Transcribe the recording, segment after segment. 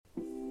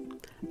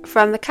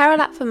From the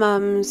Carol app for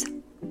Mums,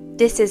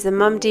 this is the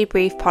Mum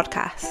Debrief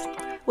podcast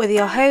with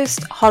your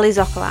host, Holly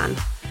Zoccolan,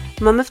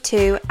 mum of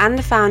two and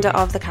the founder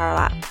of the Carol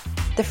app,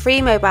 the free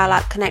mobile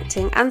app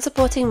connecting and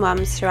supporting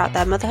mums throughout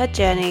their motherhood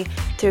journey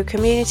through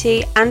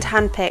community and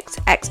handpicked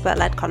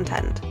expert-led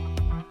content.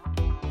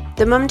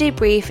 The Mum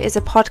Debrief is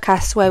a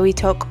podcast where we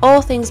talk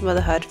all things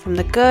motherhood, from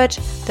the good,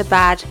 the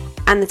bad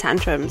and the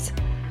tantrums.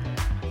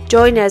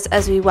 Join us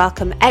as we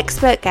welcome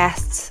expert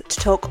guests to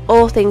talk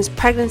all things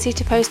pregnancy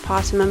to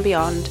postpartum and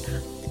beyond,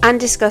 and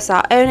discuss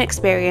our own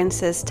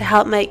experiences to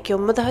help make your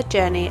motherhood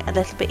journey a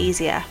little bit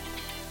easier.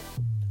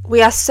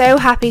 We are so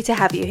happy to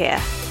have you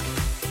here.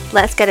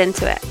 Let's get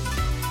into it.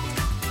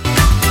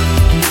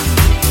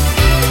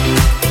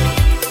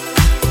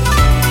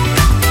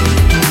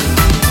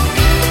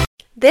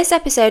 This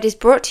episode is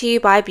brought to you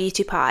by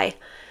Beauty Pie,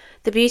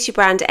 the beauty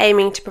brand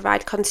aiming to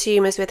provide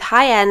consumers with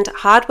high-end,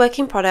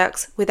 hard-working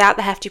products without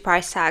the hefty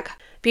price tag.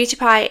 Beauty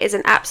Pie is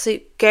an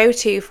absolute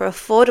go-to for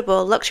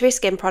affordable luxury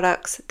skin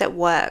products that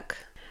work.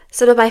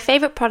 Some of my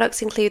favourite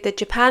products include the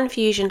Japan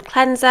Fusion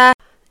Cleanser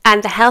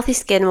and the Healthy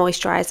Skin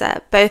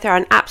Moisturiser. Both are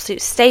an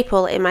absolute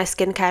staple in my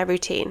skincare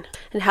routine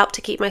and help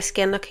to keep my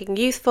skin looking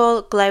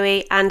youthful,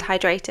 glowy and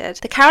hydrated.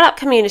 The Carol app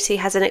community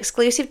has an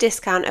exclusive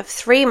discount of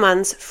 3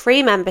 months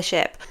free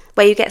membership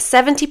where you get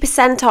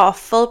 70% off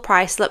full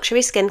price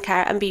luxury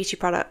skincare and beauty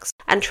products.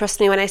 And trust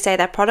me when I say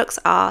their products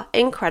are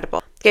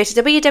incredible. Go to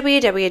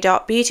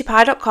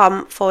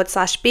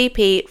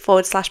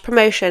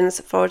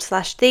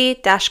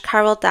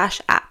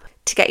www.beautypie.com/bp/promotions/the-carol-app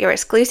to get your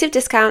exclusive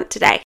discount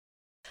today.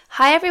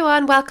 Hi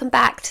everyone, welcome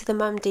back to the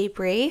Mum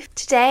Debrief.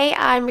 Today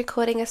I'm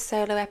recording a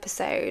solo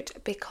episode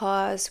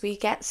because we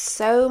get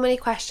so many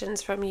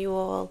questions from you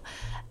all,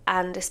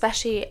 and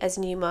especially as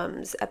new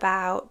mums,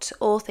 about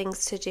all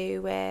things to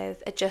do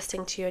with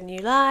adjusting to your new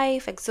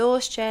life,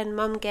 exhaustion,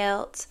 mum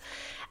guilt,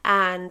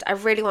 and I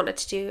really wanted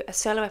to do a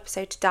solo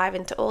episode to dive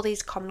into all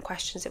these common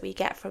questions that we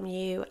get from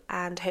you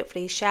and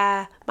hopefully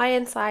share my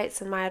insights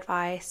and my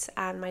advice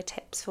and my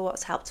tips for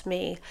what's helped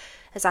me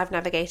as I've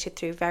navigated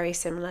through very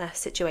similar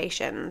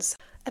situations.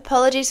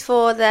 Apologies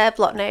for the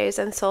blocked nose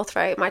and sore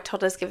throat. My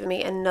toddler's given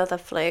me another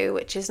flu,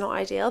 which is not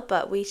ideal,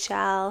 but we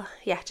shall,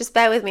 just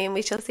bear with me and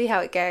we shall see how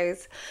it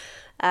goes.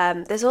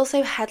 There's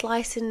also head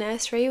lice in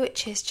nursery,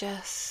 which is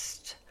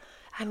just,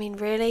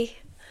 really,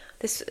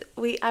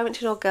 I went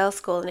to an all-girls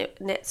school and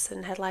nits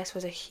and head lice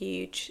was a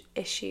huge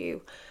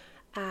issue.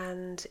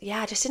 And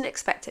I just didn't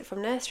expect it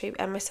from nursery,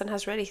 and my son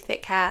has really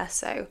thick hair,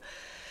 so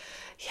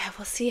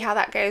we'll see how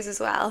that goes as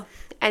well.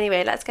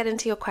 Anyway, let's get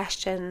into your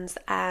questions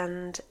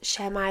and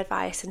share my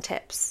advice and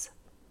tips.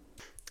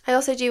 I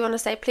also do want to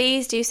say,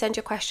 please do send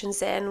your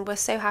questions in. We're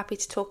so happy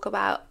to talk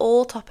about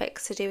all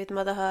topics to do with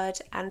motherhood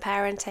and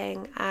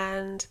parenting,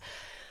 and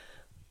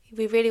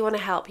we really want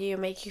to help you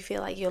and make you feel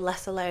like you're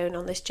less alone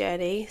on this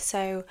journey.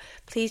 So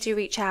please do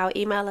reach out,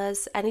 email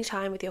us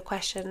anytime with your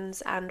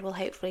questions, and we'll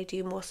hopefully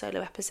do more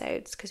solo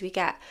episodes because we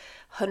get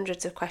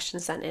hundreds of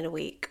questions sent in a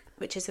week,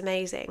 which is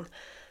amazing.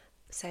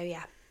 So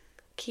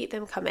keep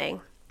them coming.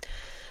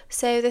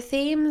 So the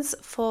themes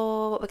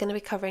for what we're going to be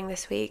covering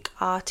this week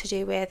are to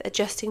do with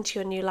adjusting to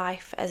your new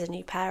life as a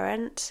new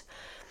parent,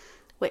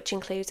 which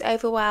includes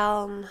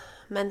overwhelm,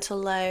 mental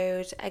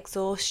load,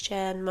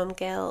 exhaustion, mum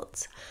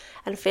guilt,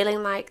 and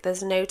feeling like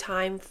there's no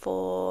time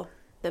for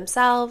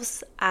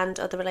themselves and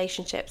other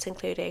relationships,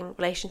 including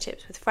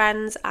relationships with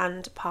friends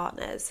and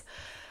partners.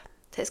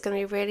 So it's going to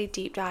be a really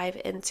deep dive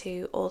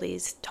into all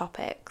these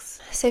topics.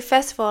 So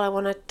first of all, I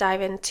want to dive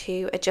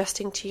into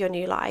adjusting to your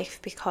new life,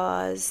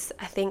 because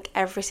I think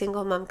every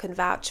single mum can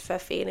vouch for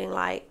feeling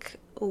like,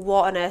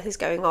 what on earth is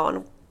going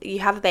on? You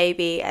have a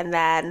baby and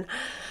then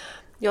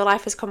your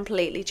life has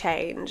completely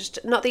changed.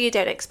 Not that you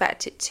don't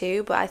expect it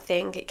to, but I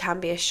think it can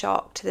be a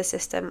shock to the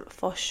system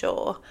for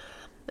sure.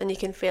 And you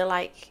can feel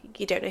like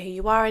you don't know who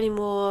you are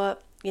anymore.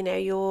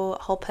 Your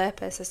whole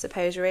purpose, I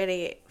suppose,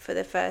 really for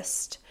the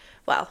first,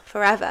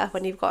 forever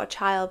when you've got a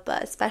child,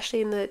 but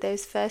especially in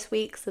those first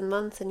weeks and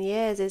months and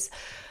years, is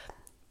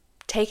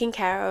taking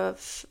care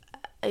of,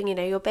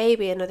 your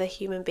baby, another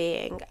human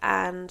being,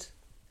 and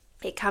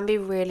it can be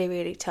really,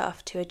 really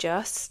tough to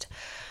adjust.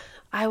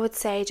 I would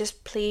say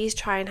just please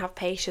try and have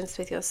patience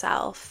with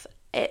yourself.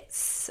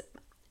 It's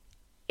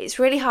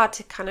really hard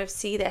to kind of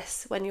see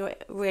this when you're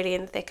really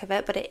in the thick of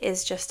it, but it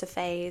is just a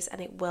phase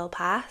and it will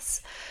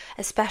pass,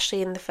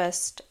 especially in the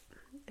first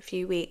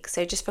few weeks.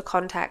 So just for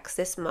context,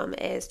 this mum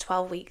is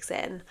 12 weeks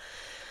in,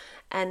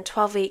 and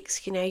 12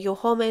 weeks, your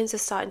hormones are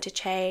starting to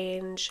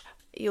change,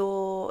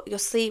 your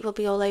sleep will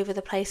be all over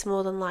the place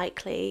more than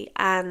likely,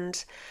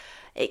 and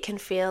it can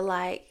feel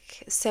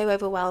like so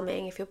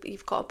overwhelming if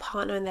you've got a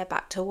partner and they're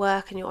back to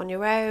work and you're on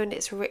your own.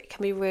 It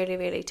can be really,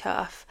 really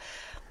tough.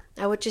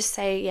 I would just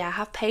say,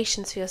 have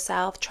patience for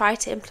yourself. Try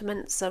to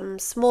implement some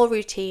small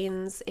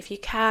routines if you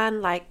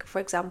can, like, for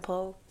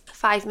example,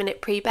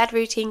 5-minute pre-bed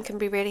routine can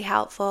be really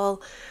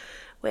helpful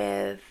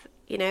with,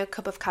 a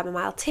cup of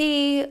chamomile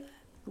tea,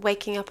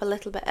 waking up a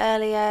little bit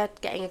earlier,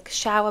 getting a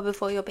shower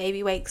before your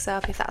baby wakes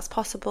up if that's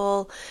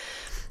possible.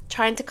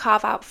 trying to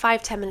carve out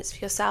 5-10 minutes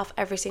for yourself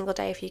every single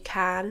day if you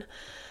can.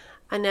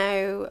 I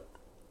know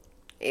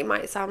it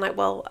might sound like,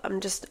 well, I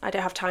don't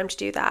have time to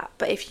do that.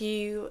 But if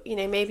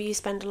maybe you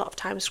spend a lot of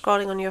time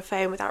scrolling on your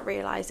phone without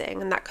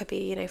realising, and that could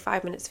be,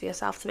 5 minutes for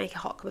yourself to make a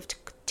hot cup of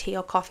tea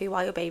or coffee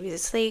while your baby's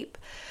asleep.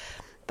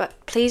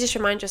 But please just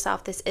remind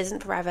yourself this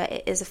isn't forever,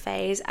 it is a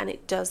phase, and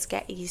it does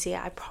get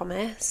easier, I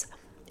promise.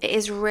 It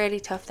is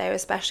really tough though,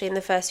 especially in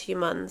the first few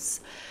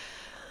months.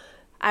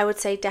 I would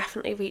say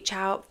definitely reach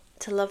out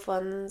to loved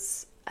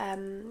ones,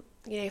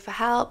 for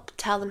help,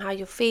 tell them how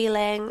you're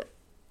feeling.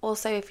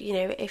 Also, if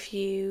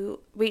you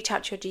reach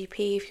out to your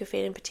GP if you're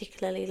feeling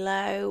particularly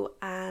low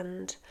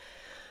and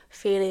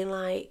feeling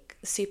like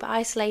super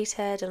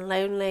isolated and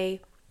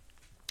lonely,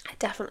 I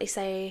definitely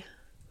say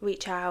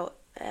reach out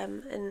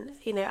and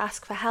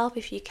ask for help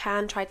if you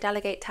can. Try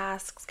delegate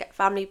tasks, get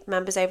family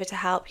members over to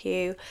help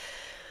you,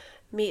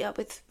 meet up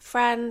with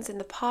friends in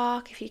the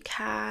park if you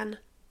can.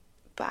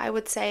 But I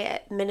would say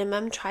at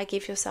minimum, try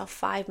give yourself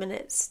 5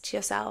 minutes to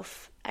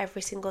yourself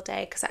every single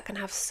day, because that can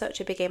have such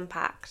a big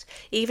impact.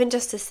 Even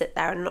just to sit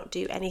there and not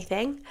do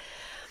anything,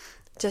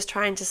 just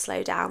trying to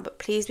slow down. But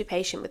please be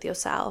patient with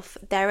yourself.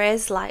 There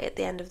is light at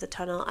the end of the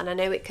tunnel, and I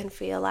know it can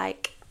feel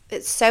like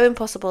it's so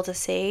impossible to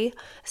see,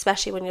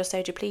 especially when you're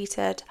so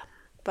depleted,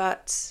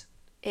 but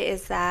it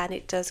is there and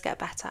it does get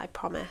better, I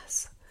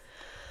promise.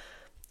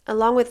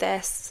 Along with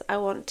this, I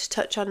want to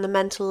touch on the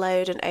mental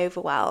load and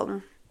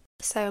overwhelm.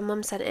 So a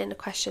mum sent in a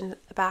question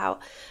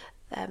about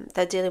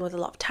they're dealing with a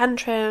lot of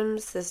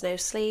tantrums, there's no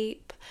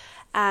sleep,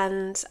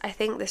 and I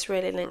think this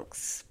really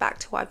links back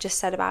to what I've just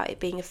said about it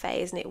being a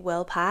phase and it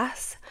will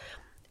pass.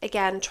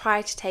 Again,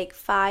 try to take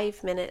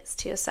 5 minutes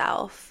to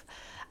yourself.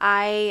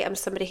 I am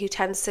somebody who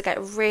tends to get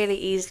really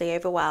easily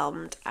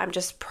overwhelmed. I'm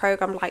just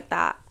programmed like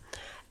that.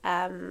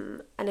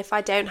 And if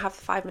I don't have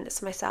 5 minutes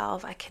to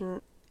myself,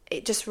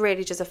 it just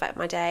really does affect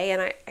my day,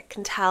 and I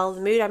can tell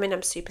the mood I'm in.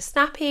 I'm super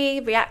snappy,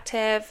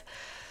 reactive,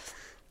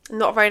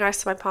 not very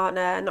nice to my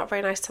partner, not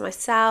very nice to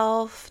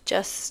myself,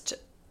 just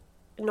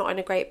not in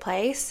a great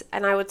place.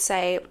 And I would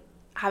say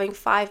having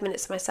 5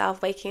 minutes to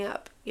myself, waking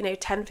up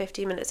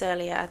 10-15 minutes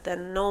earlier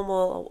than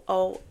normal,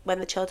 or when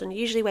the children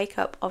usually wake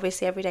up.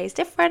 Obviously every day is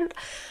different,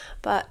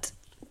 but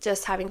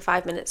just having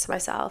 5 minutes to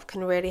myself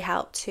can really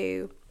help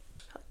to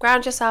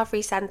ground yourself,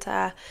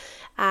 recenter,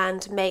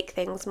 and make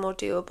things more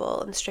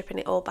doable and stripping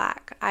it all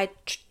back. I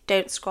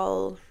don't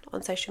scroll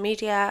on social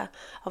media.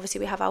 Obviously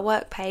we have our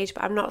work page,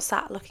 but I'm not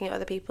sat looking at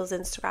other people's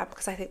Instagram,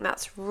 because I think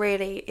that's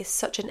really is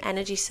such an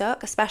energy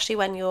suck, especially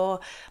when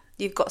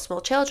you've got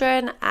small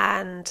children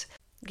and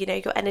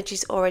your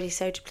energy's already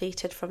so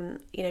depleted from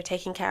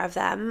taking care of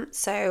them.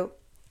 So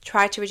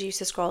try to reduce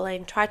the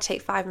scrolling, try to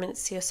take 5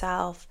 minutes to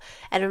yourself,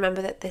 and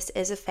remember that this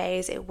is a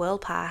phase, it will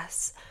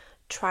pass.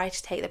 Try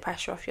to take the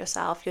pressure off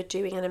yourself. You're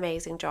doing an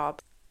amazing job.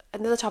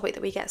 Another topic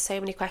that we get so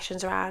many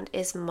questions around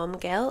is mum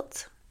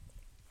guilt.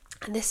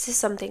 And this is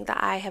something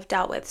that I have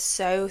dealt with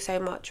so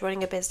much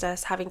running a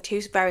business, having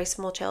 2 very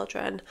small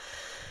children.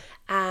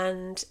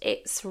 And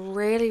it's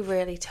really,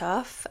 really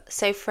tough.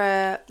 So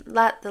for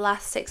the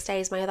last 6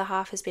 days, my other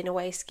half has been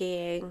away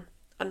skiing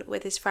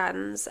with his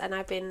friends, and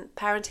I've been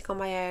parenting on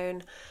my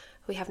own.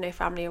 We have no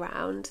family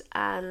around,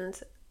 and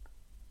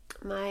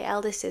my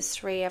eldest is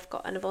 3. I've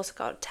also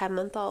got a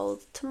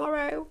 10-month-old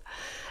tomorrow.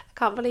 I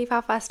can't believe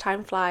how fast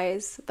time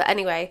flies. But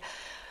anyway,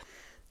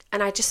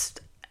 and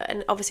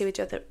obviously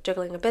we're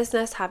juggling a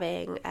business,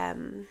 having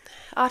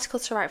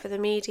articles to write for the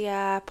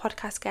media,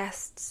 podcast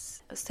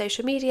guests,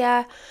 social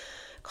media,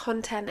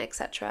 content,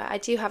 etc. I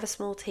do have a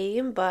small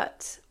team,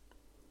 but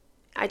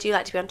I do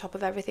like to be on top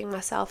of everything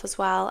myself as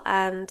well.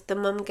 And the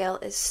mum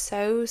guilt is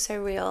so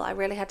real. I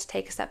really had to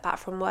take a step back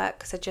from work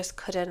because I just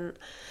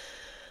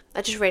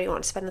really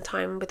want to spend the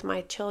time with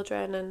my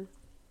children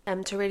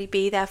and to really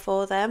be there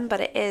for them.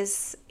 But it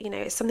is,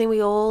 it's something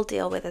we all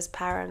deal with as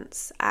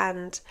parents.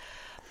 And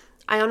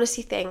I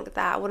honestly think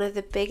that one of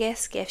the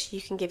biggest gifts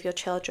you can give your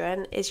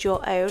children is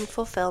your own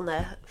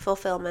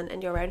fulfillment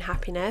and your own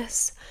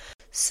happiness.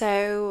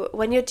 So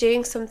when you're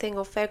doing something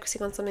or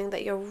focusing on something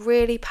that you're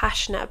really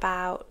passionate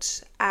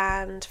about,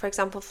 and for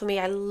example, for me,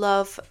 I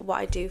love what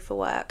I do for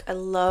work. I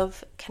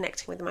love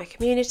connecting with my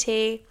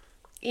community,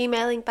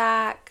 emailing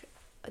back,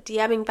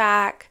 DMing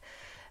back,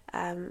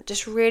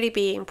 just really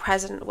being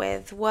present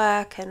with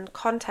work and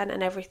content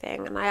and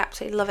everything. And I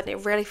absolutely love it.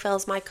 It really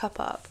fills my cup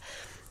up.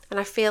 And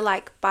I feel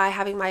like by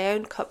having my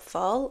own cup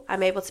full,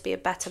 I'm able to be a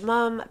better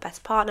mum, a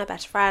better partner, a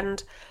better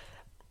friend.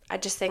 I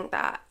just think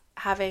that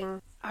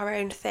having our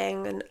own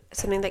thing and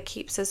something that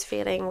keeps us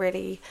feeling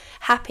really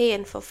happy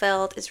and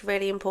fulfilled is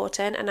really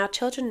important. And our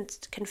children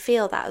can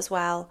feel that as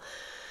well.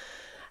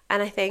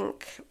 And I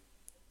think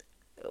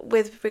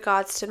with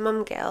regards to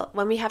mum guilt,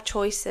 when we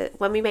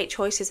make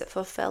choices that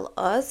fulfill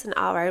us and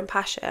our own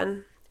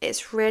passion,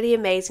 it's really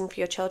amazing for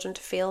your children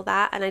to feel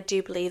that. And I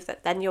do believe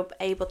that then you're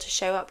able to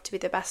show up to be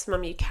the best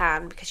mum you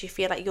can, because you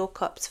feel like your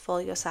cup's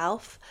full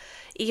yourself.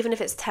 Even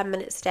if it's 10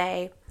 minutes a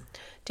day,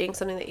 doing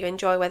something that you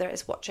enjoy, whether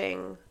it's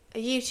watching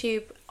a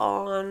YouTube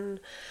on,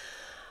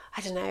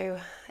 I don't know,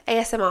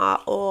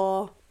 ASMR,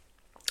 or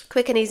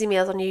quick and easy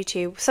meals on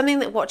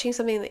YouTube, watching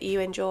something that you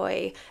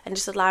enjoy and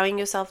just allowing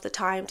yourself the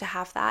time to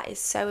have that is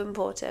so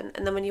important.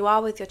 And then when you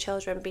are with your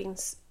children, being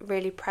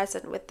really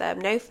present with them,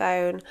 no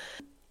phone.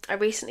 I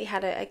recently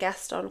had a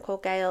guest on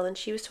called Gail, and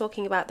she was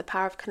talking about the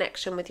power of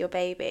connection with your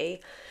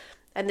baby.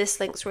 And this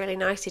links really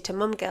nicely to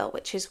mum guilt,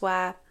 which is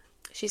where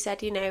she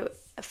said, a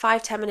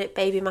 5-10 minute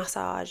baby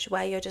massage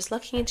where you're just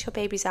looking into your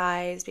baby's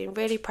eyes, being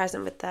really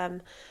present with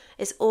them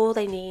is all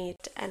they need,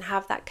 and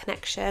have that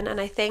connection. And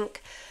I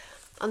think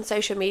on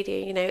social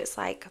media, it's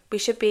like we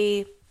should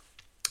be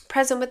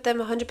present with them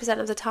 100%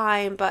 of the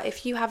time, but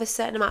if you have a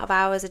certain amount of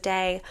hours a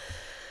day,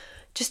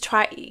 just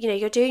try,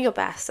 you're doing your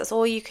best. That's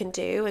all you can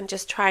do, and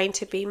just trying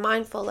to be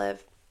mindful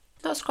of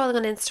not scrolling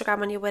on Instagram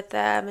when you're with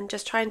them, and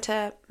just trying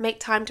to make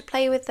time to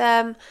play with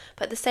them,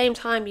 but at the same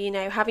time,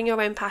 having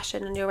your own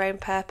passion and your own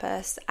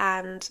purpose.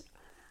 And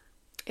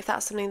if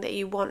that's something that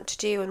you want to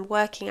do and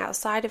working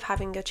outside of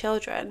having your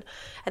children,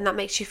 and that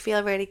makes you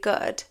feel really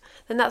good,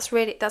 then that's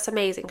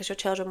amazing, because your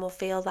children will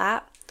feel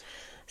that.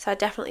 So I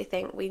definitely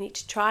think we need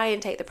to try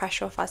and take the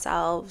pressure off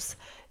ourselves.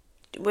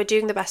 We're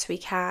doing the best we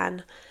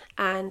can,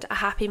 and a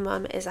happy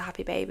mum is a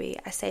happy baby.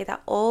 I say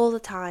that all the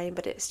time,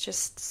 but it's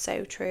just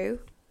so true.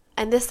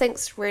 And this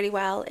links really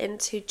well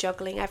into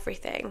juggling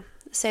everything.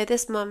 So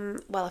this mum,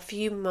 a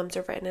few mums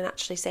have written in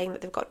actually saying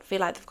that feel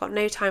like they've got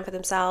no time for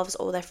themselves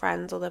or their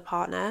friends or their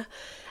partner.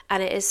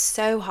 And it is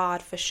so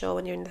hard for sure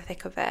when you're in the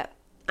thick of it.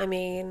 I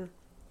mean,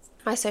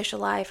 my social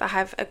life, I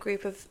have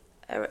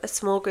a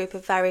small group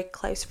of very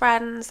close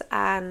friends,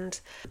 and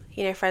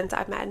friends that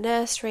I've met in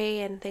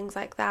nursery and things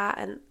like that,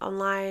 and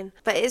online.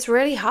 But it's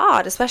really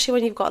hard, especially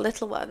when you've got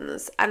little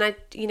ones. And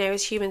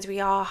as humans, we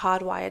are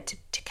hardwired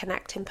to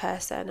connect in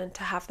person and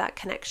to have that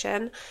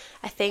connection.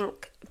 I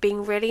think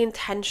being really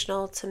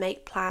intentional to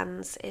make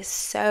plans is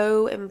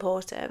so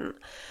important.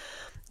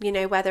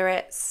 Whether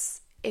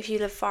it's, if you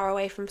live far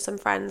away from some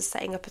friends,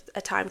 setting up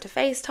a time to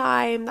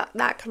FaceTime,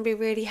 that can be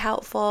really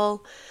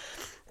helpful.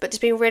 But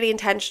just being really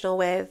intentional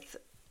with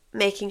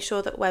making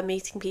sure that we're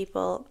meeting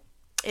people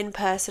in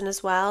person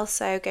as well.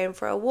 So going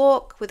for a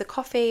walk with a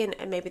coffee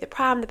and maybe the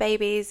pram, the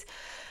babies,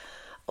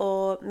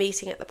 or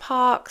meeting at the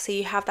park, so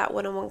you have that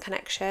one-on-one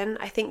connection.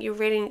 I think you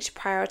really need to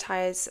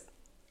prioritise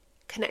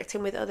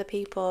connecting with other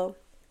people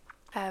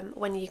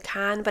when you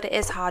can, but it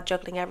is hard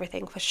juggling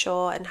everything for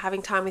sure, and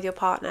having time with your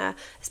partner,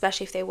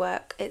 especially if they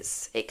work,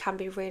 it can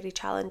be really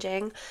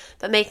challenging.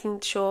 But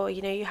making sure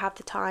you have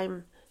the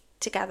time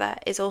together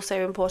is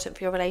also important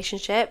for your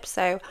relationship.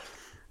 So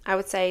I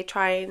would say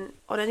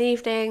on an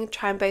evening,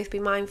 try and both be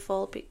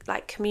mindful,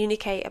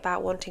 communicate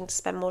about wanting to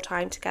spend more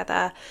time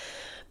together,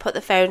 put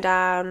the phone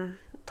down,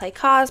 play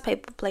cards,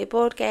 play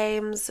board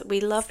games.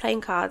 We love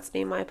playing cards,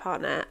 me and my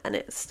partner, and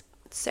it's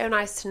so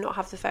nice to not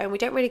have the phone. We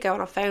don't really go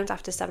on our phones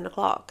after 7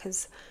 o'clock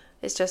because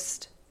it's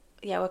just,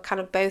 we're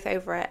kind of both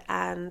over it.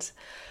 And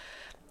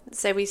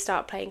so we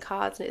start playing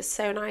cards, and it's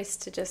so nice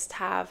to just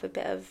have a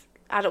bit of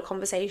adult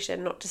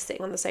conversation, not just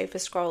sitting on the sofa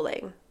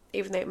scrolling.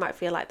 Even though it might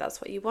feel like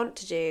that's what you want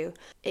to do,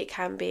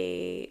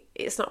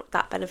 it's not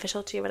that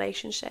beneficial to your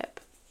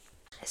relationship.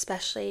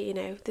 Especially,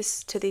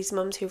 to these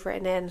mums who've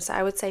written in. So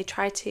I would say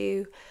try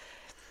to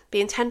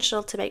be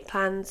intentional to make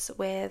plans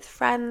with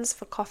friends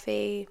for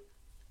coffee,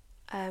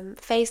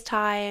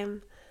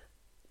 FaceTime,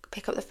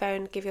 pick up the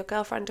phone, give your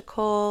girlfriend a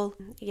call.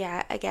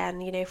 Yeah,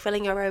 again,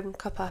 filling your own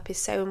cup up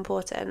is so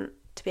important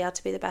to be able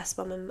to be the best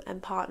mum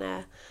and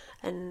partner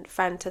and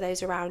friend to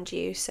those around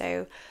you.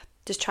 So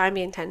just try and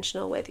be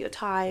intentional with your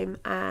time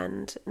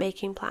and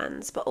making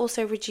plans, but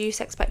also reduce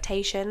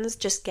expectations.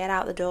 Just get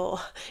out the door.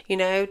 You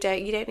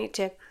don't need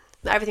to,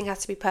 everything has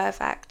to be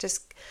perfect.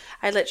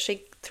 I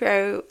literally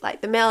throw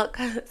the milk,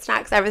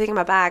 snacks, everything in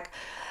my bag,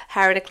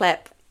 hair in a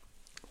clip,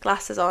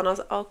 glasses on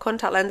or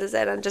contact lenses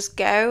in, and just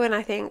go. And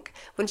I think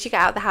once you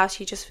get out of the house,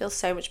 you just feel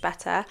so much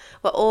better.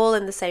 We're all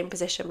in the same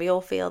position. We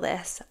all feel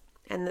this,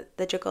 and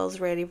the juggle's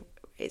really,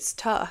 it's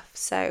tough.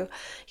 So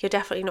you're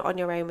definitely not on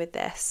your own with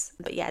this.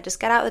 But yeah, just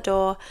get out the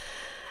door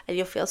and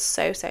you'll feel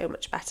so, so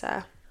much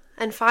better.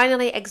 And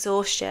finally,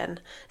 exhaustion.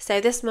 So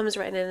this mum's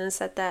written in and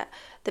said that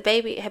her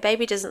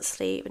baby doesn't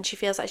sleep, and she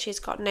feels like she's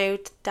got no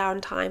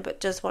downtime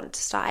but does want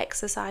to start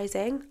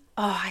exercising.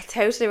 Oh, I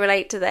totally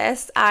relate to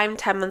this. I'm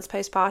 10 months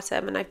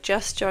postpartum and I've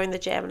just joined the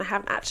gym, and I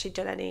haven't actually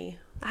done any.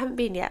 I haven't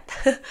been yet.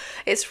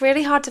 It's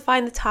really hard to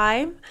find the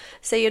time.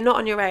 So you're not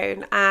on your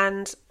own.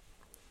 And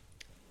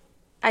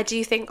I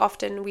do think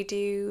often we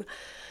do,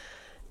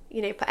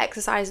 put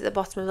exercise at the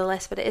bottom of the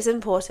list, but it is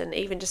important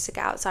even just to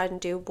get outside and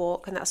do a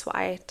walk. And that's what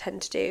I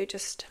tend to do.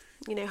 Just,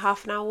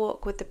 half an hour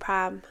walk with the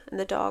pram and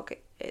the dog.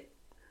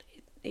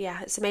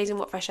 It's amazing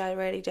what fresh air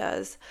really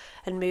does,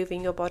 and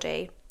moving your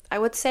body. I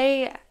would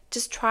say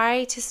just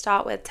try to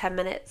start with 10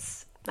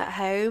 minutes at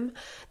home.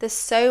 There's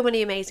so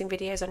many amazing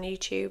videos on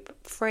YouTube,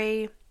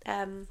 free,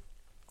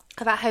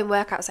 about home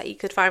workouts that you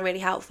could find really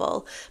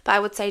helpful. But I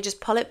would say just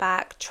pull it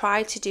back,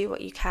 try to do what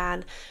you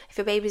can. If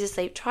your baby's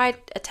asleep, try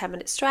a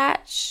 10-minute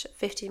stretch,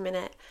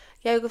 15-minute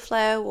yoga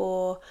flow,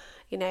 or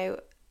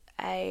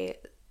a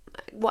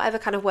whatever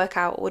kind of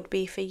workout would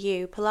be for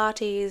you,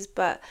 Pilates.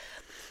 But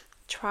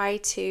try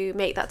to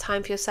make that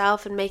time for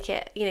yourself and make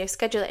it,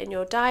 schedule it in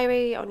your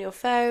diary, on your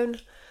phone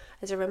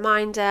as a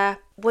reminder.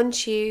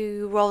 Once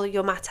you roll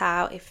your mat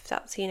out, if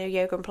that's,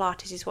 yoga and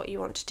Pilates is what you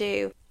want to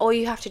do, all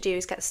you have to do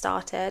is get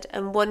started.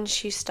 And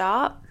once you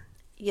start,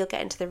 you'll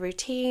get into the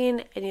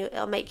routine and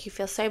it'll make you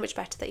feel so much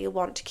better that you'll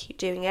want to keep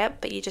doing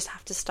it, but you just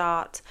have to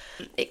start.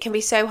 It can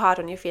be so hard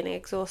when you're feeling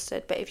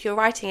exhausted, but if you're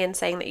writing in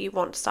saying that you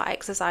want to start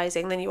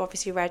exercising, then you're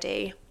obviously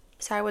ready.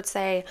 So I would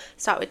say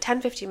start with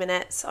 10-15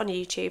 minutes on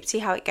YouTube, see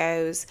how it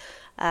goes.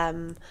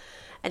 And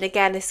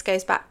again, this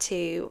goes back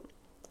to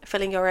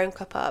filling your own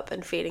cup up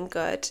and feeling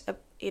good,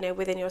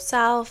 within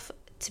yourself,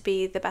 to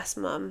be the best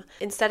mum.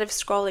 Instead of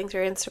scrolling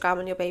through Instagram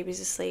when your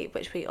baby's asleep,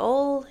 which we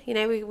all,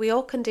 we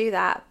all can do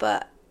that,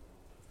 but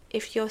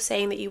if you're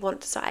saying that you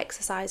want to start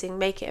exercising,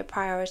 make it a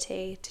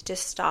priority to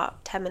just start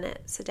 10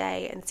 minutes a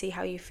day and see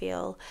how you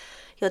feel.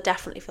 You'll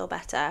definitely feel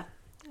better.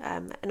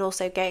 And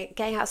also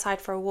getting outside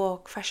for a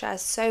walk. Fresh air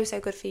is so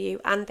good for you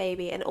and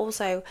baby. And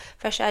also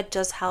fresh air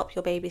does help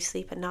your baby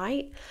sleep at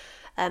night.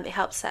 It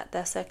helps set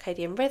their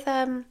circadian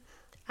rhythm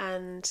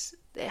and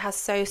it has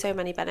so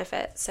many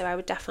benefits. So I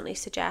would definitely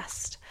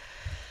suggest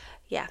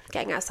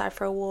getting outside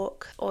for a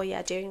walk or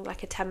doing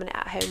like a 10-minute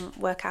at home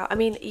workout. I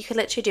mean, you could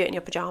literally do it in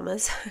your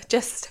pajamas.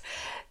 Just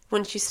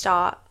once you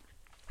start,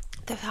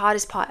 the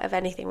hardest part of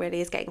anything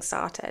really is getting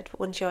started.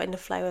 Once you're in the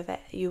flow of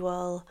it,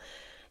 you'll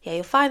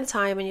find the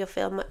time and you'll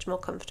feel much more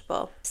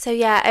comfortable. So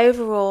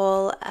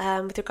overall,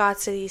 with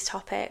regards to these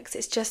topics,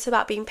 it's just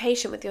about being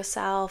patient with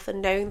yourself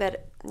and knowing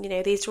that,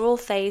 these are all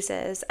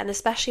phases, and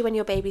especially when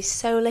your baby's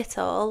so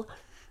little,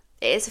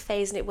 it is a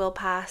phase and it will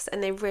pass,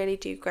 and they really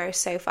do grow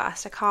so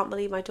fast. I can't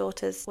believe my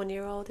daughter's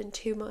 1-year-old in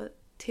 2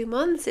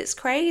 months. It's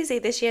crazy.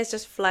 This year's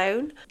just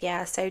flown.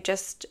 So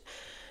just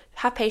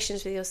have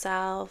patience with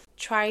yourself.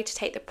 Try to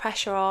take the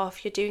pressure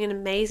off. You're doing an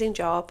amazing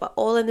job. We're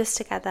all in this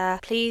together.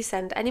 Please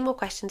send any more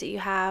questions that you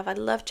have. I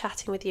love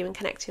chatting with you and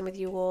connecting with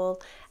you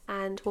all.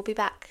 And we'll be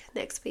back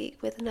next week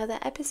with another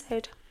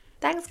episode.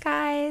 Thanks,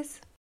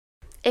 guys.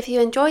 If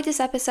you enjoyed this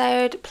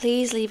episode,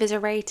 please leave us a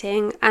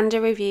rating and a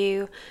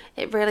review.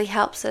 It really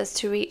helps us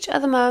to reach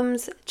other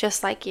mums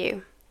just like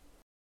you.